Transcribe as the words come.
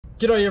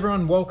G'day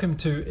everyone, welcome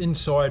to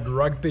Inside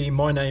Rugby.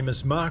 My name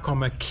is Mark.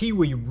 I'm a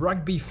Kiwi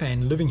rugby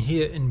fan living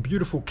here in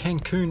beautiful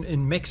Cancun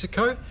in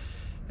Mexico.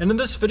 And in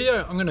this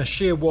video, I'm going to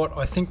share what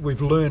I think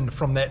we've learned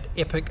from that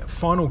epic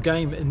final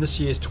game in this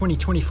year's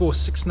 2024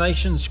 Six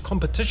Nations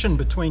competition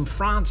between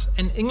France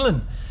and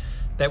England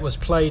that was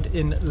played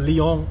in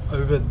Lyon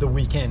over the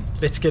weekend.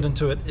 Let's get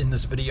into it in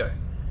this video.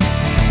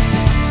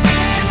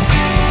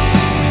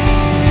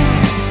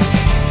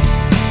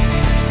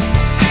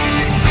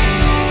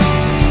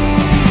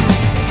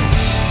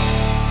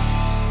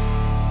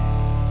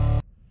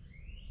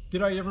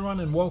 G'day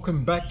everyone and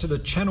welcome back to the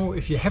channel.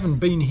 If you haven't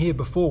been here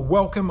before,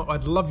 welcome.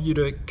 I'd love you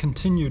to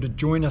continue to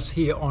join us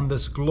here on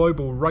this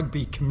global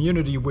rugby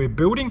community we're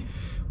building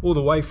all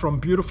the way from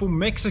beautiful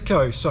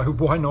Mexico. So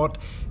why not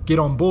get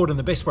on board? And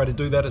the best way to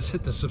do that is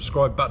hit the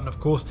subscribe button, of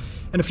course.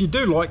 And if you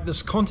do like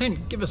this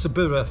content, give us a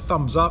bit of a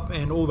thumbs up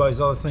and all those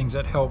other things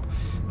that help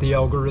the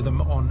algorithm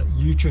on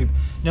YouTube.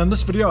 Now in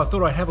this video, I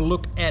thought I'd have a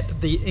look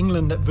at the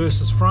England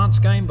versus France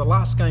game, the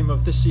last game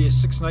of this year's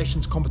Six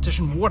Nations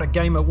competition. What a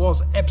game it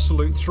was,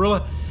 absolute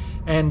thriller.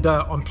 And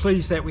I'm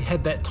pleased that we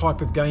had that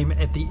type of game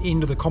at the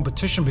end of the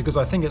competition because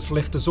I think it's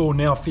left us all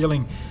now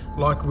feeling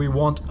like we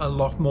want a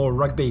lot more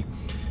rugby.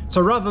 So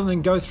rather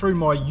than go through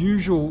my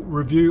usual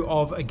review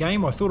of a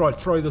game, I thought I'd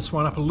throw this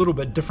one up a little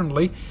bit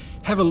differently,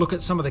 have a look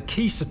at some of the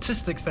key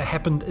statistics that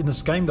happened in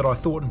this game that I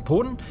thought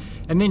important,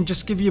 and then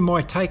just give you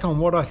my take on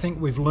what I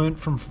think we've learned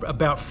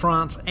about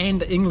France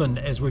and England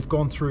as we've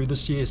gone through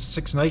this year's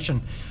Six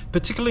Nation,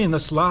 particularly in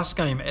this last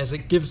game, as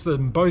it gives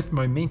them both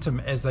momentum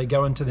as they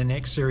go into the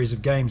next series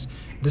of games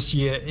this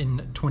year in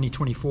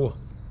 2024.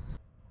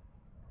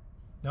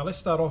 Now let's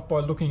start off by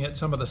looking at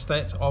some of the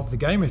stats of the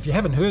game. If you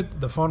haven't heard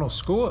the final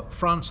score,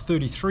 France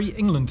 33,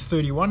 England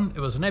 31.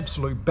 It was an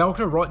absolute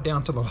belter right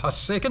down to the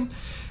last second,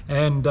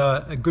 and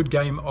a good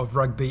game of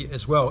rugby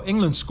as well.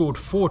 England scored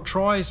 4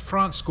 tries,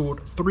 France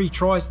scored 3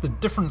 tries. The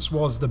difference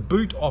was the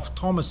boot of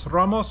Thomas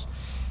Ramos.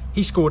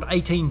 He scored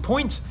 18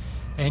 points,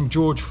 and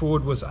George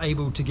Ford was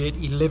able to get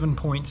 11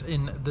 points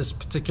in this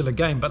particular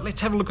game. But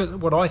let's have a look at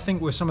what I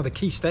think were some of the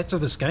key stats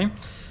of this game.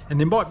 And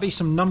there might be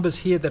some numbers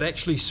here that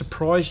actually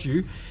surprised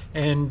you,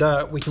 and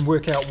we can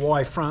work out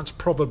why France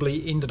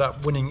probably ended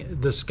up winning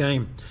this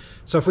game.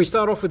 So if we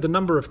start off with the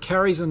number of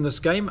carries in this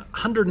game,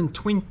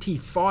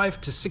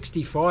 125 to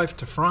 65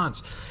 to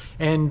France.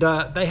 And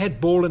they had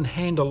ball in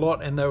hand a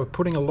lot, and they were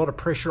putting a lot of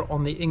pressure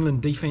on the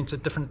England defence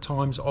at different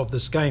times of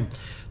this game.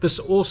 This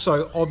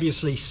also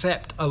obviously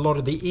sapped a lot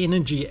of the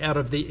energy out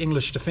of the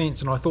English defence,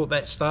 and I thought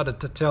that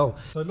started to tell.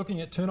 So looking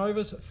at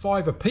turnovers,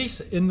 5 apiece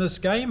in this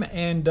game,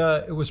 and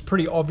it was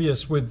pretty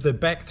obvious with the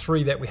back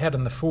 3 that we had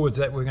in the forwards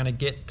that we're going to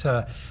get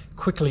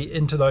quickly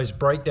into those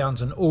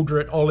breakdowns. And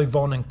Aldrit,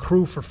 Olivon and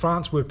Krul for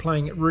France were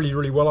playing really,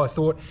 really well, I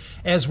thought,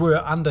 as were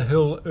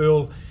Underhill,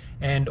 Earl,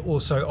 and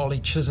also Ollie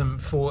Chisholm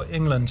for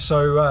England.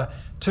 So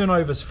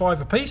turnovers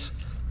 5 apiece,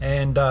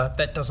 and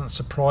that doesn't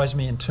surprise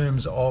me in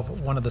terms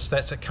of one of the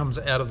stats that comes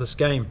out of this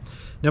game.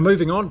 Now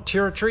moving on,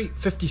 territory,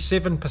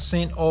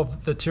 57%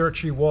 of the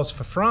territory was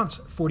for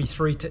France,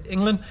 43 to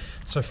England.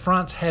 So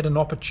France had an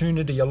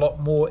opportunity a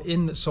lot more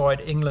inside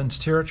England's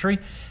territory,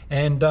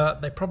 and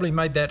they probably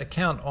made that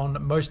account on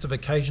most of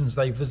occasions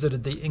they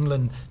visited the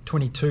England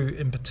 22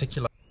 in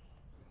particular.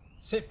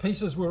 Set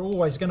pieces were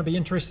always going to be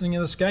interesting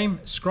in this game.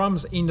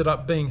 Scrums ended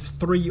up being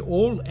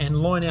 3-all, and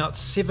line out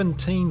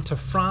 17 to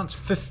France,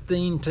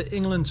 15 to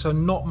England, so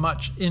not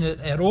much in it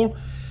at all.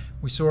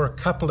 We saw a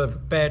couple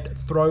of bad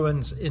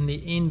throw-ins in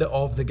the end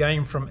of the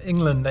game from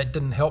England that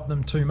didn't help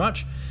them too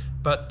much.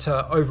 But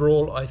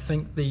overall, I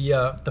think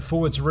the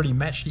forwards really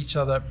matched each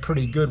other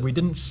pretty good. We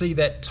didn't see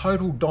that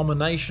total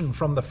domination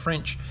from the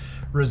French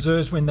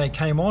reserves when they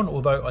came on,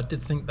 although I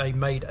did think they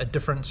made a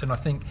difference, and I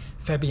think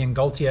Fabien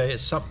Gaultier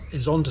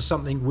is onto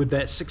something with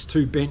that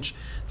 6-2 bench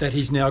that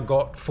he's now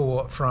got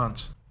for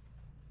France.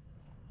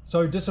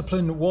 So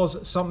discipline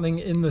was something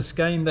in this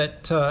game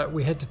that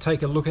we had to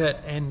take a look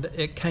at, and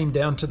it came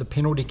down to the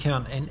penalty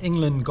count, and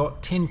England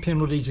got 10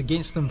 penalties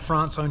against them,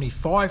 France only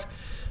 5,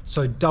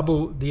 so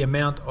double the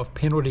amount of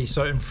penalties.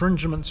 So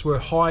infringements were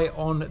high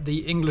on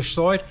the English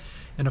side,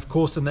 and of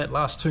course in that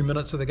last 2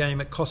 minutes of the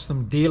game it cost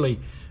them dearly.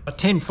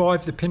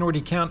 10-5 the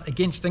penalty count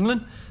against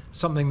England,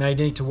 something they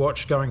need to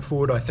watch going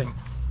forward, I think.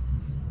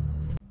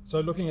 So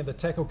looking at the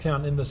tackle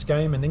count in this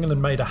game, and England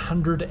made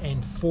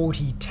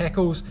 140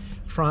 tackles,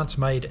 France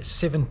made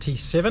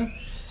 77.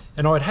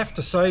 And I'd have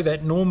to say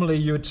that normally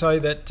you would say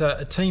that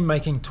a team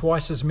making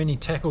twice as many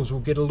tackles will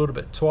get a little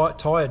bit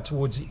tired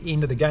towards the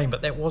end of the game,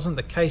 but that wasn't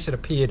the case, it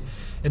appeared,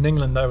 in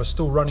England. They were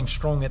still running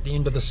strong at the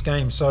end of this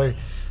game, so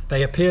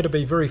they appear to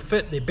be very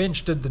fit. Their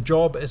bench did the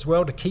job as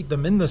well to keep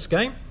them in this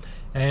game.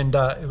 And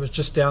it was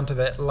just down to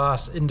that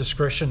last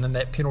indiscretion and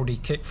that penalty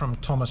kick from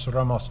Thomas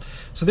Ramos.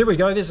 So there we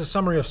go. There's a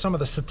summary of some of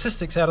the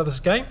statistics out of this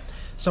game.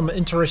 Some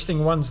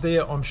interesting ones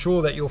there, I'm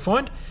sure, that you'll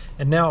find.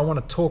 And now I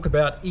want to talk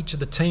about each of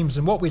the teams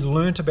and what we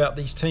learnt about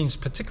these teams,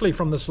 particularly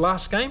from this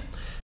last game.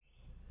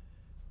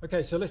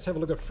 Okay, so let's have a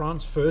look at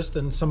France first,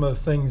 and some of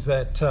the things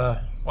that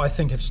I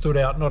think have stood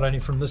out not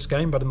only from this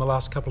game but in the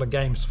last couple of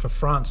games for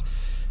France.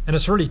 And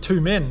it's really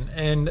two men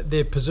and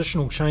their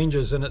positional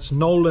changes, and it's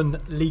Nolan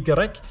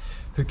Ligerek,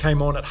 who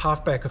came on at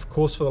halfback, of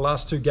course, for the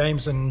last two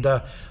games, and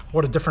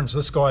what a difference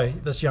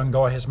this young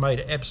guy has made.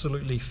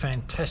 Absolutely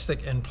fantastic,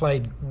 and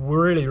played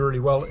really, really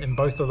well in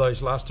both of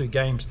those last two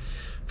games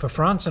for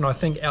France. And I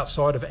think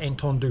outside of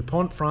Anton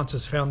Dupont, France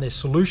has found their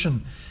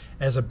solution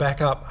as a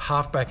backup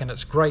halfback, and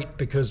it's great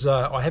because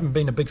I haven't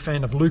been a big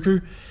fan of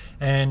Luku,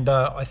 and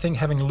I think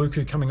having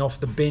Luku coming off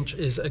the bench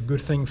is a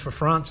good thing for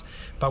France.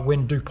 But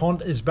when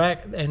Dupont is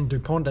back, and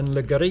Dupont and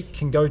Le Garrigue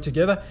can go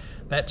together,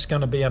 that's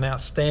going to be an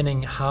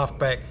outstanding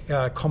halfback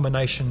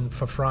combination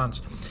for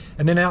France.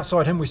 And then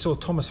outside him, we saw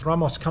Thomas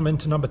Ramos come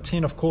into number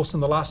 10, of course, in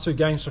the last two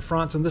games for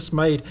France, and this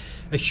made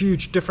a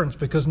huge difference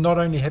because not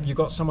only have you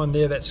got someone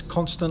there that's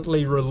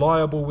constantly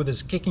reliable with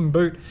his kicking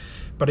boot,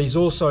 but he's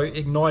also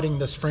igniting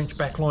this French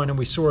backline, and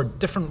we saw a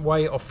different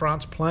way of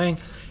France playing,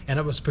 and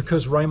it was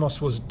because Ramos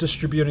was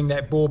distributing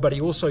that ball, but he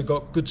also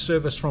got good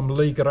service from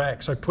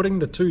Ligerek. So putting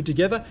the two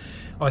together,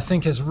 I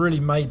think, has really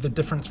made the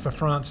difference for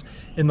France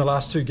in the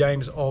last two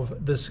games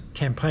of this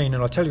campaign.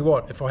 And I tell you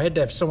what, if I had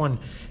to have someone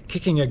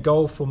kicking a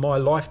goal for my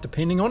life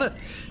depending on it,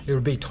 it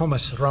would be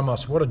Thomas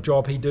Ramos. What a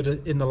job he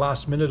did in the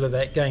last minute of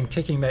that game,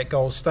 kicking that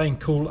goal, staying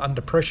cool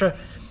under pressure,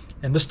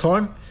 and this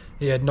time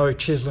he had no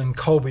Cheslin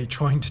Colby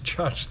trying to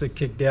charge the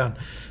kick down.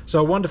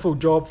 So a wonderful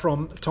job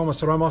from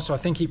Thomas Ramos. I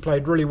think he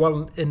played really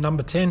well in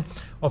number 10.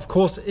 Of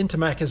course,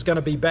 Intermac is going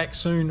to be back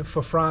soon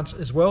for France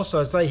as well.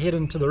 So as they head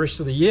into the rest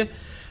of the year,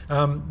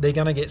 they're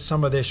going to get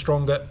some of their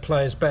stronger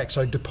players back.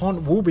 So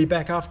Dupont will be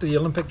back after the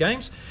Olympic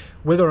Games.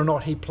 Whether or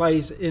not he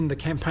plays in the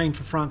campaign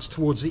for France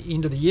towards the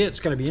end of the year,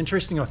 it's going to be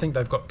interesting. I think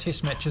they've got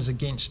test matches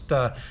against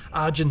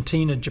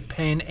Argentina,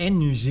 Japan and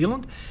New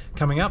Zealand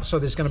coming up, so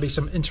there's going to be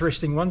some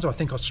interesting ones. I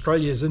think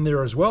Australia's in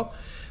there as well.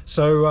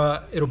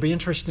 So it'll be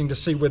interesting to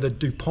see whether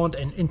Dupont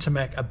and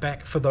Intermac are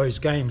back for those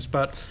games.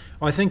 But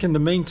I think in the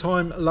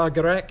meantime,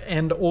 Lagrac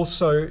and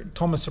also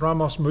Thomas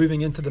Ramos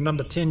moving into the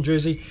number 10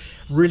 jersey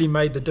really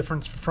made the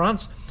difference for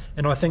France.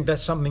 And I think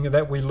that's something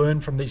that we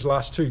learned from these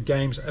last two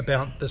games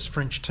about this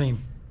French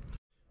team.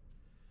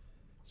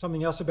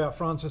 Something else about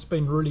France that's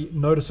been really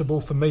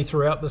noticeable for me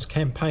throughout this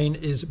campaign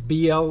is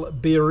BL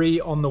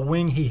Berry on the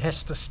wing. He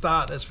has to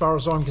start as far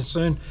as I'm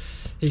concerned.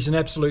 He's an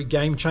absolute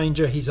game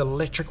changer. He's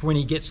electric when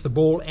he gets the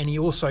ball, and he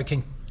also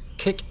can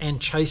kick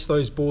and chase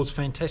those balls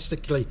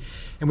fantastically.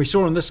 And we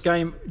saw in this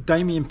game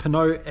Damien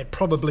Penaud at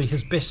probably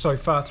his best so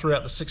far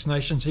throughout the Six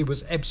Nations. He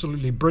was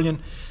absolutely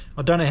brilliant.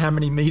 I don't know how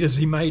many meters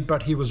he made,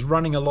 but he was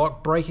running a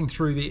lot, breaking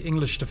through the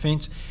English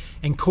defence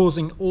and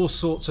causing all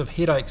sorts of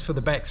headaches for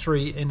the back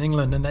three in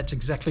England, and that's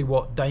exactly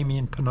what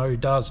Damien Penaud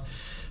does.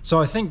 So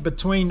I think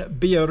between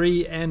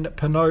Biarri and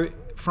Penaud,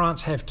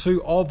 France have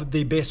two of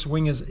the best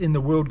wingers in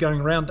the world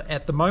going around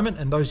at the moment,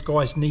 and those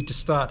guys need to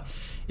start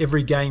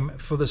every game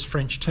for this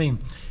French team.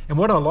 And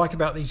what I like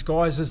about these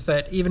guys is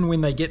that even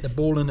when they get the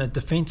ball in a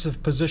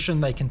defensive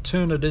position, they can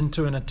turn it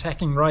into an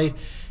attacking raid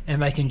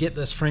and they can get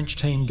this French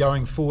team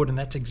going forward, and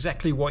that's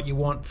exactly what you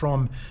want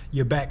from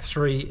your back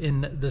three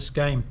in this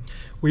game.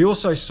 We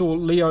also saw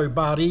Leo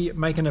Barry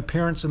make an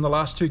appearance in the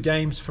last two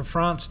games for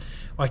France.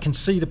 I can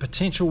see the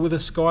potential with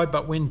this guy,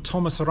 but when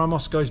Thomas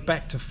Ramos goes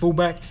back to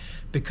fullback,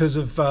 because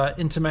of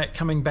Intermac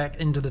coming back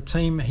into the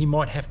team, he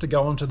might have to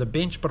go onto the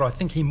bench, but I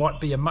think he might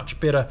be a much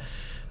better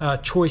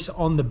choice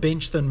on the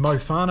bench than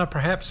Mofana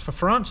perhaps for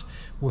France.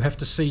 We'll have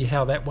to see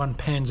how that one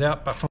pans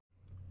out. But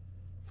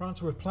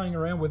France were playing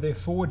around with their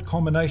forward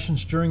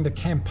combinations during the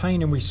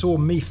campaign, and we saw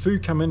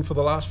Mifu come in for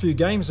the last few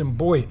games, and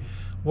boy,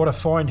 what a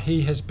find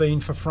he has been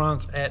for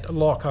France at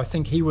lock. I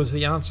think he was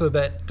the answer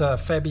that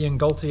Fabien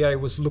Gaultier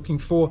was looking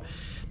for.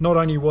 Not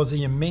only was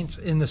he immense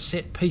in the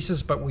set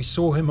pieces, but we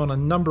saw him on a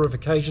number of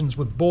occasions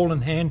with ball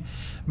in hand,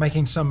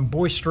 making some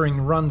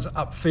boistering runs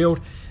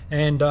upfield.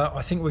 And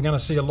I think we're going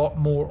to see a lot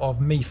more of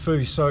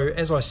Mifu. So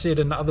as I said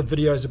in other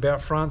videos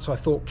about France, I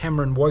thought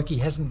Cameron Woki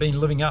hasn't been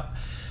living up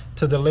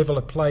to the level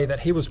of play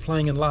that he was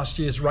playing in last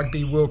year's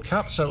Rugby World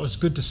Cup. So it was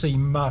good to see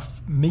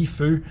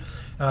Mifu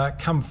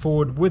come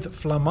forward with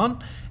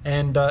Flamand,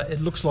 and it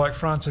looks like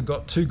France have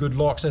got two good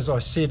locks. As I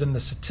said in the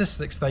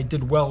statistics, they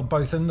did well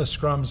both in the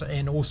scrums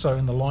and also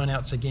in the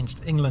lineouts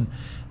against England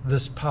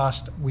this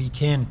past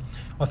weekend.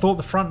 I thought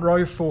the front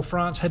row for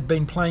France had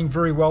been playing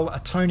very well.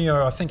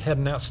 Antonio, I think, had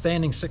an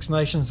outstanding Six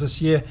Nations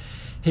this year.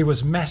 He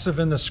was massive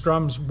in the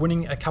scrums,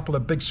 winning a couple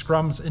of big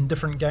scrums in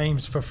different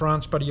games for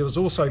France, but he was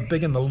also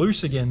big in the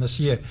loose again this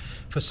year.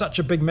 For such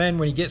a big man,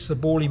 when he gets the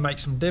ball, he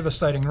makes some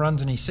devastating runs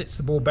and he sets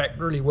the ball back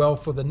really well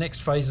for the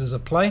next phases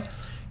of play.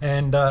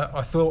 And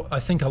I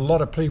think a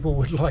lot of people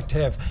would like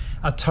to have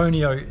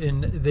Antonio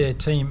in their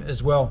team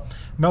as well.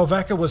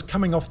 Malvaca was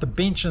coming off the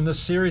bench in this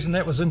series, and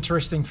that was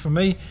interesting for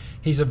me.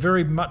 He's a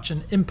very much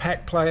an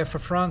impact player for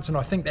France, and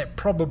I think that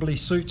probably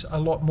suits a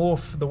lot more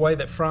for the way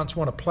that France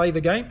want to play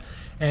the game.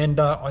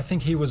 And I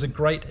think he was a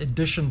great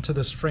addition to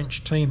this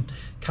French team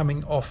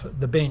coming off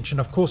the bench. And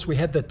of course we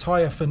had the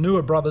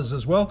Taia-Whenua brothers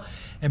as well,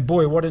 and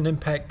boy, what an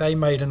impact they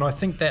made. And I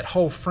think that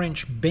whole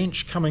French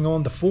bench coming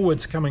on, the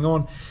forwards coming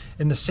on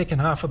in the second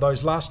half of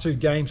those last two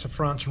games for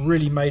France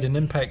really made an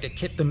impact. It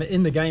kept them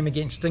in the game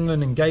against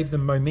England and gave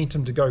them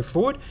momentum to go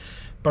forward,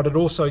 but it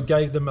also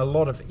gave them a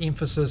lot of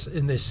emphasis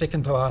in their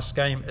second to last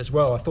game as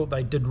well. I thought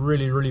they did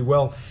really, really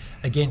well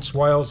against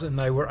Wales, and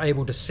they were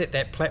able to set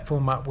that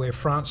platform up where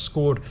France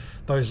scored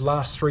those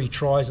last 3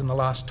 tries in the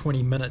last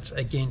 20 minutes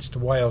against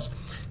Wales.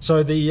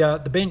 So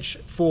the bench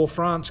for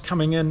France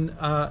coming in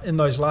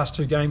those last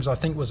 2 games, I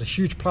think, was a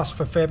huge plus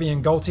for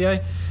Fabien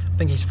Galthié. I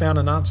think he's found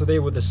an answer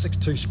there with the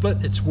 6-2 split.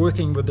 It's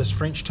working with this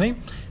French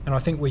team, and I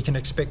think we can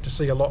expect to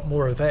see a lot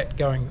more of that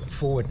going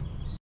forward.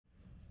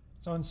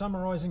 So in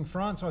summarising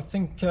France, I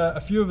think a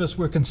few of us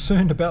were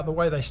concerned about the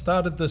way they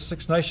started the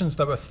Six Nations.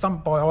 They were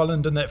thumped by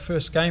Ireland in that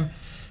first game,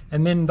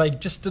 and then they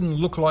just didn't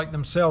look like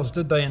themselves,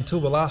 did they, until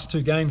the last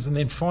 2 games. And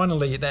then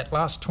finally, that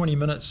last 20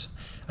 minutes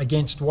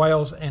against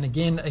Wales and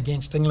again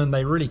against England,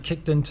 they really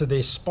kicked into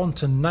their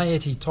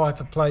spontaneity type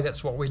of play.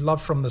 That's what we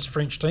love from this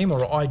French team,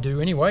 or I do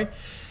anyway.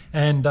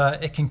 And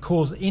it can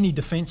cause any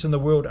defence in the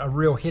world a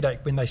real headache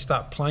when they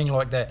start playing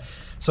like that.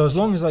 So as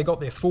long as they got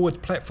their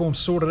forward platform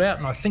sorted out,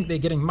 and I think they're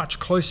getting much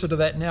closer to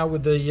that now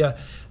with the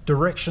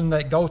direction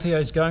that Galthié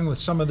is going with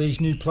some of these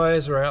new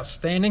players are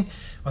outstanding.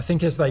 I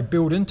think as they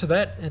build into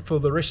that for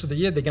the rest of the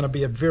year, they're going to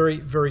be a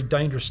very, very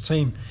dangerous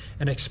team,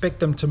 and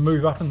expect them to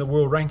move up in the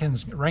world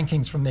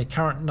rankings from their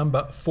current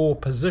number 4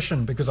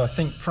 position, because I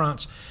think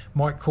France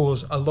might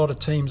cause a lot of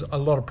teams a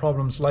lot of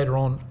problems later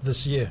on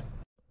this year.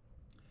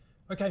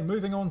 Okay,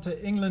 moving on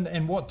to England,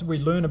 and what do we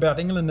learn about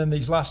England in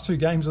these last 2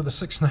 games of the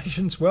Six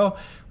Nations? Well,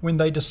 when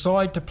they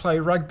decide to play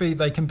rugby,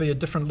 they can be a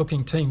different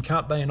looking team,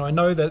 can't they? And I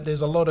know that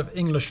there's a lot of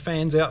English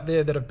fans out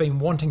there that have been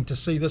wanting to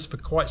see this for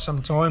quite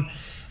some time,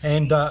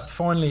 and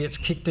finally it's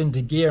kicked into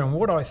gear. And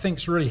what I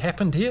think's really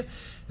happened here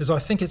is I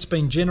think it's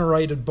been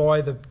generated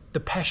by the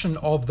passion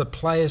of the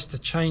players to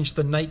change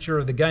the nature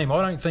of the game.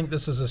 I don't think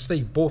this is a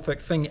Steve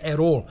Borthwick thing at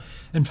all.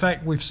 In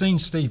fact, we've seen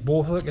Steve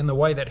Borthwick in the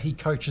way that he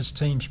coaches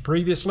teams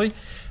previously.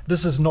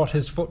 This is not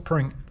his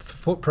footprint.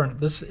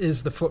 This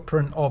is the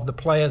footprint of the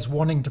players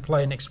wanting to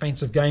play an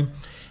expansive game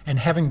and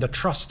having the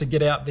trust to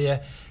get out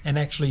there and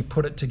actually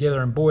put it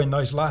together. And boy, in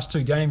those last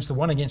 2 games, the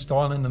one against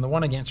Ireland and the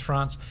one against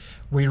France,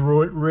 we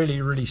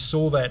really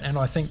saw that. And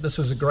I think this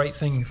is a great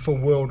thing for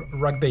World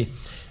Rugby.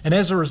 And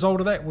as a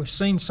result of that, we've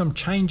seen some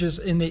changes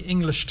in the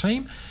English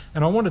team.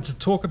 And I wanted to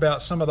talk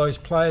about some of those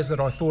players that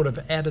I thought have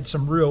added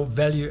some real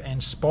value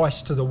and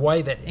spice to the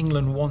way that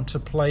England want to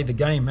play the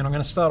game. And I'm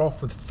going to start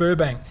off with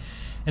Furbank.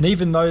 And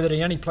even though that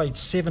he only played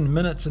 7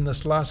 minutes in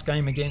this last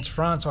game against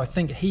France, I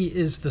think he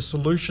is the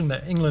solution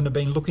that England have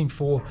been looking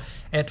for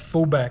at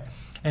fullback.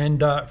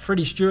 And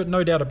Freddie Stewart,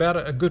 no doubt about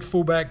it, a good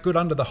fullback, good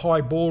under the high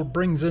ball,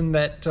 brings in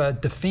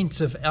that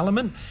defensive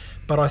element.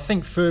 But I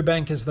think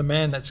Furbank is the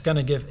man that's going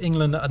to give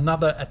England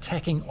another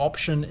attacking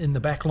option in the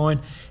back line,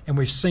 and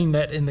we've seen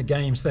that in the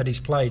games that he's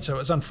played. So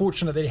it's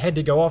unfortunate that he had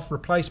to go off,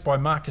 replaced by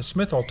Marcus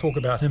Smith. I'll talk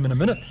about him in a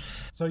minute.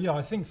 So yeah,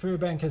 I think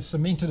Furbank has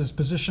cemented his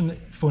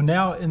position for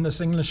now in this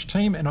English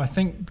team, and I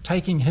think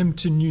taking him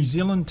to New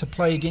Zealand to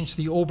play against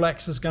the All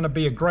Blacks is going to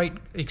be a great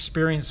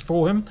experience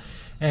for him.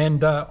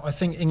 And I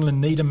think England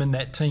need him in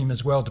that team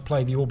as well to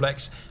play the All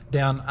Blacks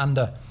down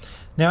under.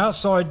 Now,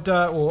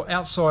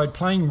 outside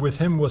playing with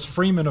him was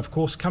Freeman, of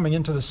course, coming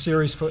into the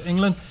series for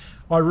England.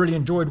 I really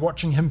enjoyed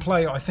watching him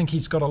play. I think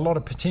he's got a lot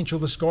of potential,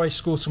 this guy. He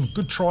scored some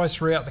good tries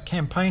throughout the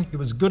campaign. He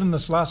was good in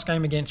this last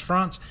game against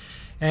France.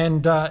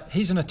 And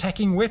he's an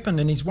attacking weapon,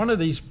 and he's one of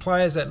these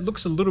players that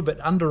looks a little bit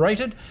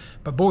underrated.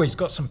 But boy, he's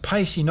got some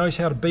pace. He knows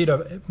how to beat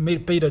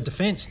a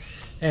defence.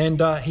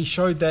 And he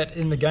showed that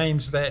in the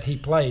games that he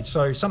played.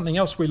 So something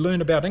else we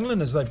learned about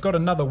England is they've got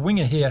another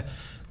winger here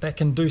that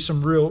can do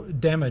some real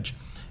damage.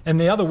 And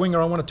the other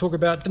winger I want to talk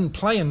about didn't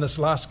play in this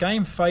last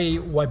game, Faye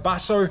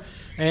Waibaso,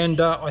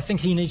 and I think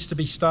he needs to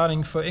be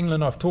starting for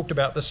England. I've talked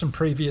about this in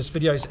previous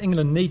videos.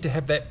 England need to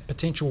have that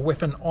potential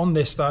weapon on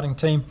their starting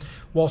team.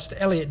 Whilst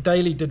Elliot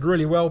Daly did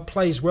really well,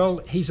 plays well,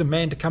 he's a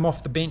man to come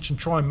off the bench and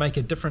try and make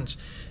a difference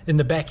in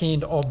the back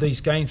end of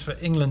these games for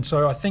England.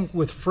 So I think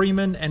with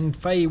Freeman and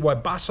Faye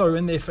Waibaso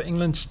in there for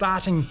England,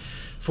 starting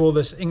for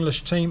this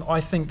English team,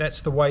 I think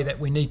that's the way that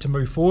we need to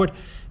move forward.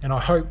 And I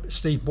hope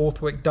Steve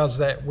Borthwick does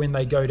that when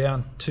they go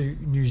down to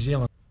New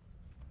Zealand.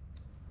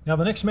 Now,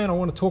 the next man I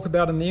want to talk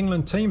about in the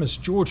England team is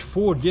George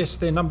Ford. Yes,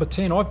 they're number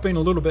 10. I've been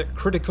a little bit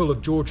critical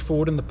of George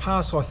Ford. In the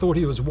past, I thought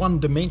he was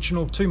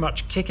one-dimensional, too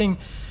much kicking.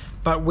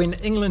 But when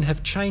England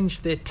have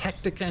changed their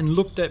tactic and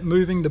looked at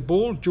moving the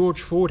ball,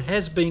 George Ford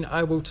has been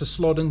able to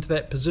slot into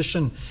that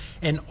position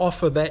and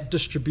offer that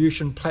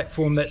distribution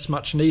platform that's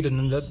much needed.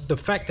 And the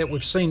fact that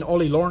we've seen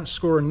Ollie Lawrence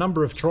score a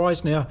number of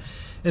tries now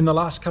in the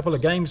last couple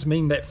of games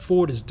mean that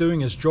Ford is doing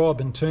his job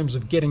in terms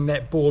of getting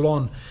that ball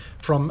on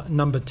from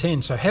number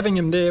 10. So having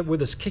him there with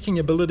his kicking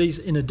abilities,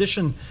 in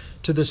addition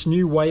to this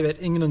new way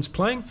that England's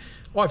playing,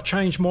 I've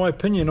changed my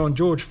opinion on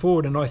George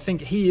Ford, and I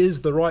think he is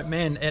the right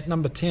man at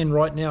number 10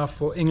 right now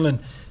for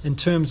England in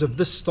terms of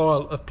this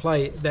style of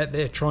play that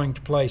they're trying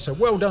to play. So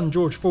well done,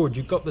 George Ford.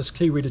 You've got this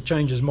Kiwi to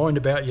change his mind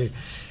about you.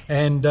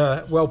 And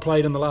well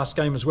played in the last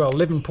game as well.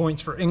 11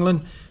 points for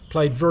England.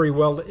 Played very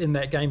well in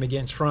that game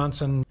against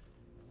France. And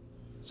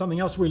Something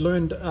else we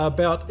learned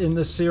about in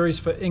this series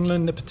for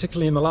England,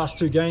 particularly in the last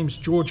two games,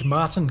 George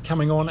Martin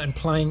coming on and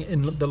playing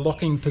in the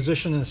locking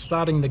position and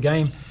starting the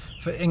game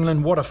for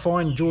England. What a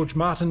find George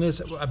Martin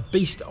is, a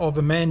beast of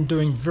a man,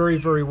 doing very,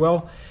 very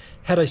well.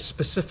 Had a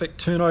specific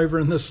turnover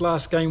in this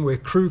last game where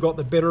Crew got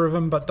the better of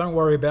him, but don't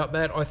worry about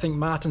that. I think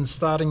Martin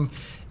starting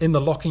in the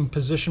locking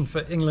position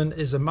for England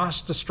is a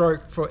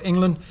masterstroke for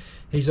England.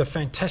 He's a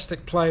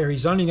fantastic player.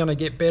 He's only going to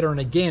get better, and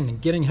again,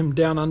 getting him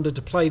down under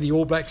to play the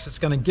All Blacks, it's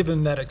going to give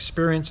him that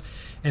experience,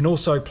 and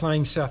also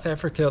playing South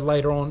Africa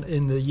later on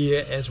in the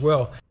year as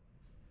well.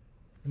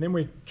 And then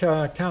we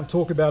can't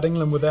talk about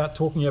England without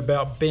talking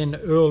about Ben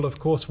Earl, of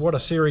course. What a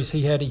series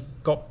he had. He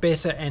got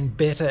better and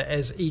better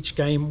as each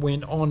game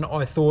went on,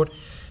 I thought.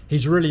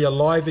 He's really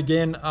alive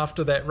again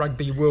after that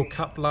Rugby World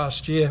Cup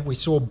last year. We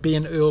saw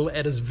Ben Earl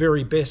at his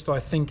very best,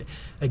 I think,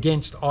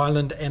 against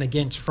Ireland and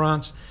against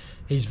France.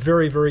 He's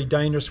very, very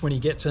dangerous when he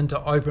gets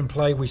into open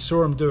play. We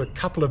saw him do a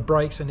couple of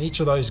breaks in each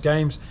of those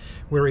games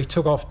where he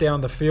took off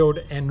down the field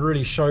and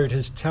really showed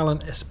his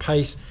talent, his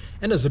pace,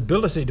 and his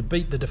ability to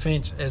beat the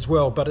defence as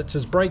well. But it's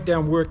his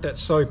breakdown work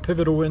that's so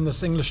pivotal in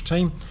this English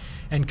team.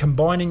 And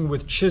combining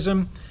with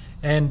Chisholm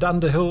and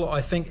Underhill,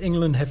 I think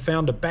England have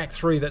found a back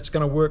three that's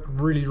going to work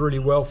really, really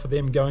well for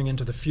them going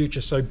into the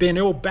future. So Ben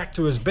Earl back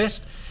to his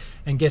best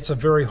and gets a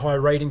very high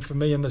rating for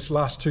me in this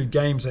last two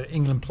games that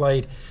England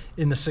played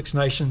in the Six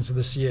Nations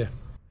this year.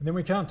 And then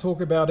we can't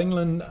talk about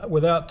England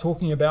without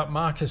talking about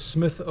Marcus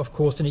Smith, of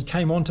course, and he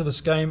came onto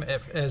this game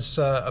as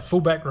a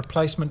fullback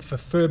replacement for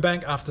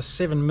Furbank after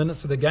 7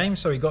 minutes of the game,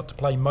 so he got to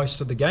play most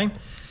of the game.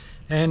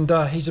 And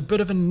he's a bit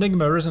of an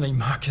enigma, isn't he,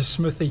 Marcus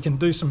Smith? He can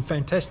do some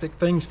fantastic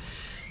things,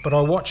 but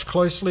I watched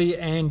closely,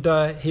 and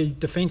he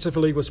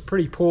defensively was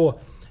pretty poor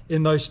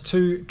in those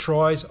two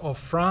tries of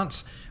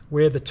France,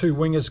 where the two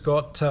wingers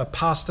got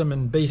past him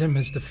and beat him.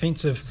 His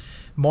defensive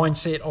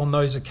mindset on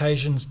those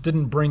occasions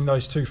didn't bring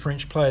those two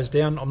French players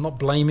down. I'm not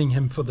blaming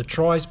him for the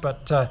tries,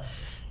 but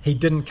he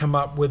didn't come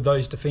up with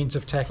those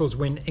defensive tackles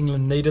when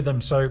England needed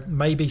them. So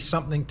maybe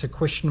something to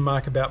question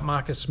mark about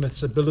Marcus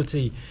Smith's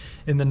ability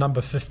in the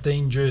number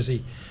 15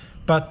 jersey.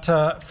 But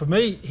for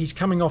me, he's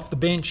coming off the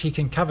bench. He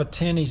can cover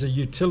 10. He's a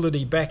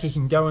utility back. He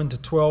can go into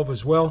 12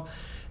 as well,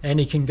 and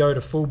he can go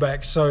to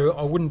fullback. So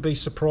I wouldn't be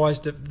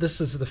surprised if this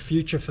is the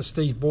future for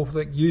Steve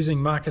Borthwick,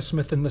 using Marcus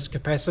Smith in this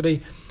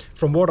capacity.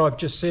 From what I've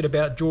just said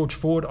about George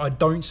Ford, I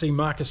don't see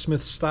Marcus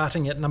Smith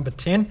starting at number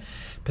 10,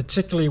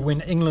 particularly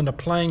when England are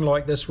playing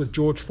like this with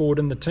George Ford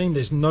in the team.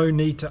 There's no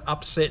need to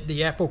upset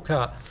the apple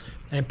cart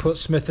and put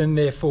Smith in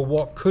there for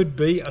what could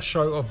be a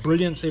show of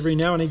brilliance every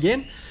now and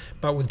again.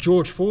 But with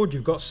George Ford,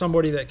 you've got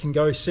somebody that can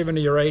go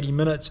 70 or 80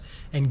 minutes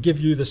and give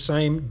you the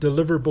same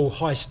deliverable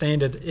high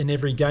standard in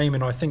every game.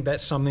 And I think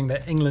that's something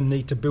that England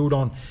need to build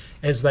on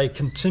as they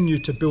continue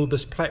to build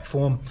this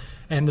platform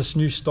and this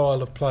new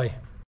style of play.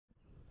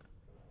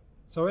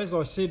 So as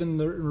I said in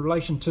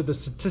relation to the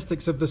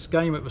statistics of this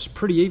game, it was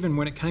pretty even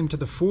when it came to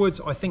the forwards.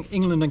 I think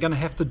England are going to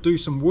have to do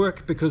some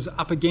work, because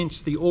up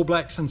against the All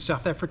Blacks and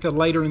South Africa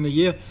later in the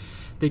year,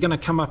 they're going to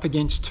come up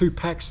against two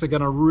packs. They're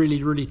going to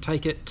really, really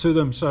take it to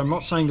them. So I'm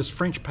not saying this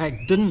French pack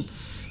didn't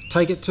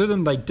take it to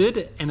them. They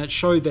did, and it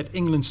showed that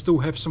England still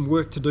have some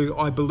work to do,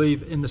 I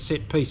believe, in the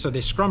set piece. So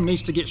their scrum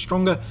needs to get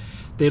stronger.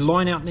 Their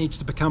line-out needs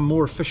to become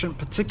more efficient,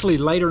 particularly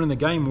later in the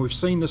game. We've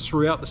seen this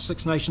throughout the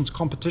Six Nations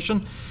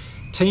competition.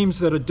 Teams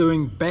that are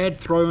doing bad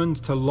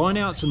throw-ins to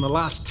line-outs in the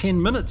last 10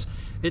 minutes,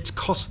 it's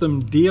cost them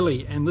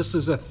dearly, and this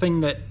is a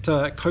thing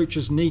that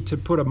coaches need to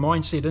put a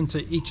mindset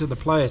into each of the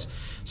players.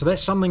 So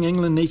that's something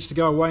England needs to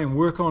go away and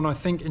work on, I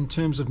think, in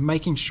terms of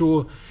making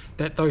sure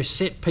that those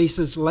set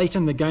pieces late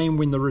in the game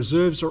when the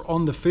reserves are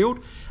on the field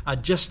are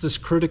just as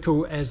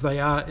critical as they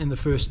are in the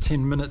first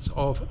 10 minutes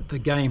of the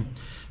game.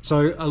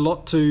 So a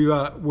lot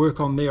to work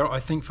on there, I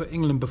think, for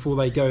England before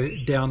they go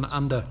down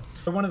under.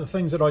 One of the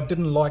things that I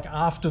didn't like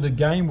after the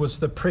game was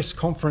the press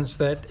conference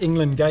that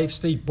England gave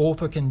Steve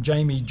Borthwick and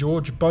Jamie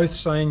George, both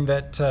saying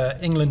that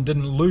England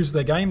didn't lose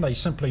the game. They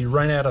simply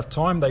ran out of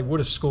time. They would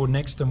have scored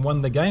next and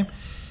won the game.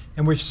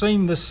 And we've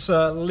seen this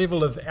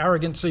level of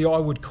arrogancy, I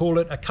would call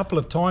it, a couple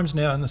of times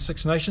now in the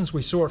Six Nations.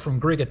 We saw it from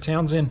Gregor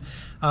Townsend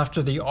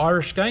after the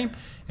Irish game,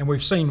 and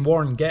we've seen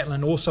Warren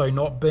Gatland also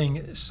not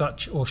being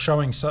such, or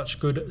showing such,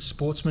 good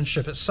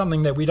sportsmanship. It's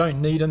something that we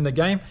don't need in the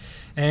game,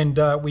 and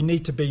we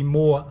need to be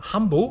more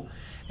humble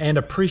and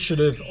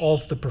appreciative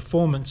of the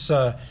performance.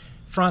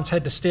 France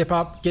had to step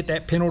up, get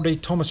that penalty.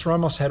 Thomas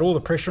Ramos had all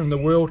the pressure in the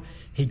world.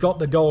 He got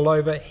the goal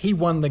over. He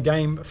won the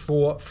game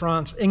for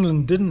France.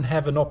 England didn't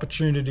have an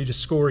opportunity to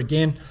score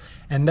again,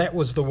 and that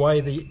was the way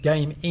the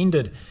game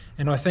ended.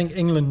 And I think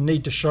England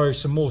need to show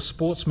some more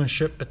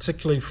sportsmanship,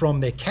 particularly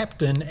from their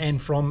captain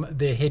and from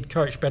their head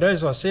coach. But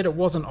as I said, it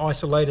wasn't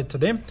isolated to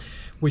them.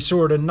 We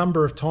saw it a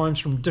number of times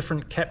from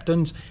different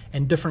captains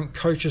and different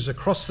coaches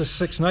across the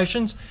Six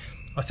Nations.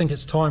 I think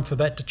it's time for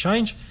that to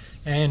change,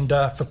 and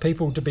for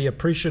people to be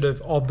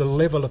appreciative of the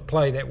level of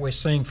play that we're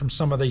seeing from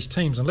some of these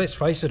teams. And let's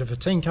face it, if a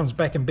team comes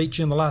back and beats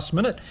you in the last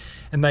minute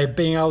and they're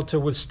being able to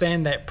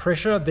withstand that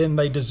pressure, then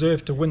they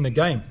deserve to win the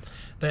game.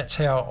 That's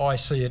how I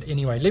see it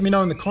anyway. Let me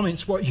know in the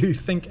comments what you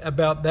think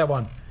about that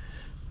one.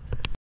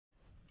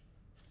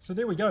 So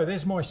there we go,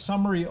 there's my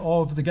summary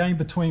of the game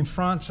between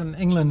France and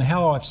England,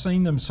 how I've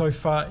seen them so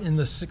far in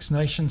the Six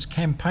Nations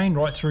campaign,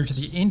 right through to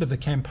the end of the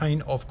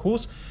campaign, of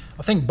course.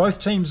 I think both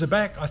teams are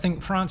back. I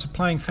think France are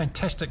playing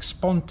fantastic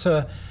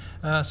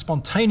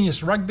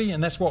spontaneous rugby,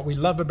 and that's what we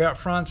love about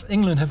France.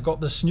 England have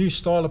got this new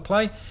style of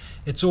play.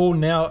 It's all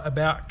now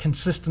about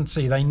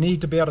consistency. They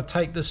need to be able to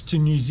take this to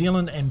New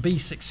Zealand and be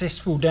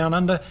successful down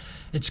under.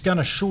 It's going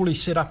to surely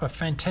set up a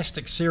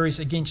fantastic series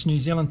against New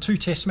Zealand. 2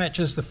 test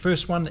matches, the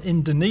first one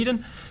in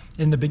Dunedin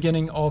in the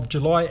beginning of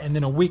July, and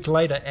then a week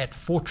later at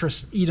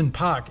Fortress Eden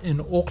Park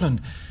in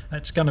Auckland.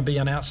 That's going to be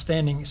an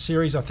outstanding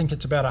series. I think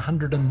it's about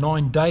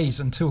 109 days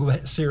until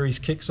that series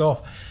kicks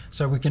off,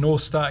 so we can all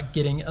start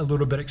getting a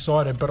little bit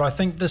excited. But I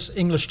think this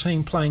English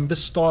team playing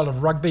this style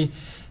of rugby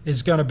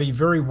is going to be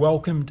very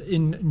welcomed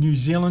in New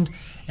Zealand,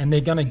 and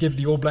they're going to give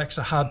the All Blacks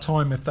a hard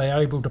time if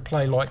they're able to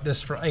play like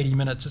this for 80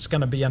 minutes. It's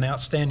going to be an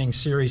outstanding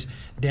series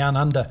down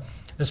under.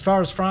 As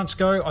far as France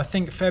go, I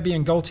think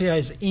Fabien Galtier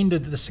has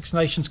ended the Six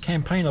Nations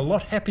campaign a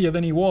lot happier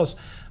than he was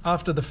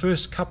after the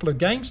first couple of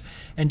games,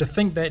 and to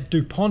think that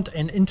Dupont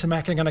and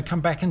Intermac are going to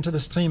come back into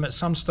this team at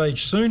some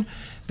stage soon,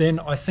 then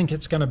I think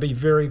it's going to be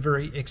very,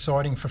 very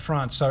exciting for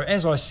France. So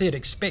as I said,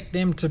 expect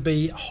them to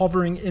be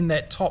hovering in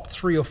that top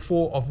 3 or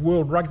 4 of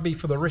World Rugby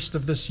for the rest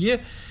of this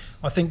year.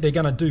 I think they're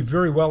going to do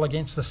very well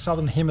against the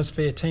Southern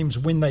Hemisphere teams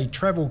when they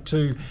travel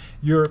to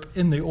Europe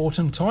in the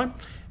autumn time.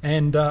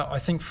 And I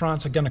think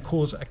France are going to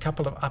cause a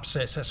couple of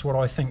upsets. That's what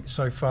I think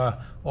so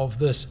far of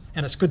this.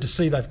 And it's good to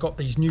see they've got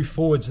these new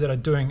forwards that are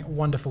doing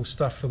wonderful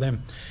stuff for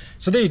them.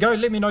 So there you go.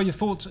 Let me know your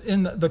thoughts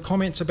in the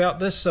comments about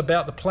this,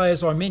 about the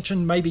players I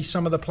mentioned, maybe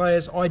some of the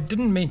players I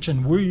didn't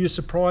mention. Were you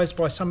surprised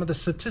by some of the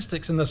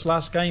statistics in this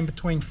last game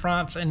between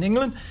France and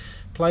England,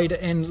 played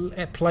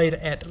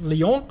at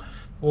Lyon?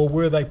 Or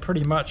were they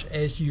pretty much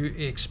as you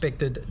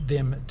expected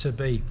them to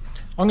be?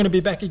 I'm going to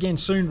be back again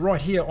soon right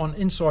here on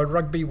Inside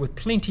Rugby with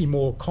plenty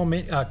more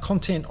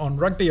content on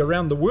rugby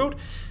around the world.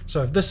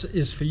 So if this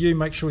is for you,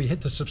 make sure you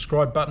hit the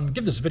subscribe button,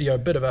 give this video a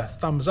bit of a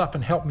thumbs up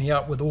and help me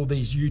out with all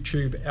these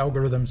YouTube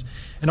algorithms.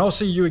 And I'll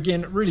see you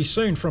again really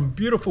soon from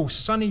beautiful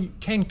sunny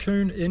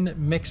Cancun in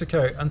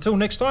Mexico. Until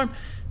next time,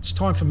 it's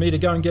time for me to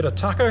go and get a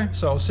taco.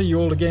 So I'll see you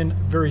all again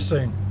very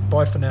soon.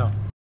 Bye for now.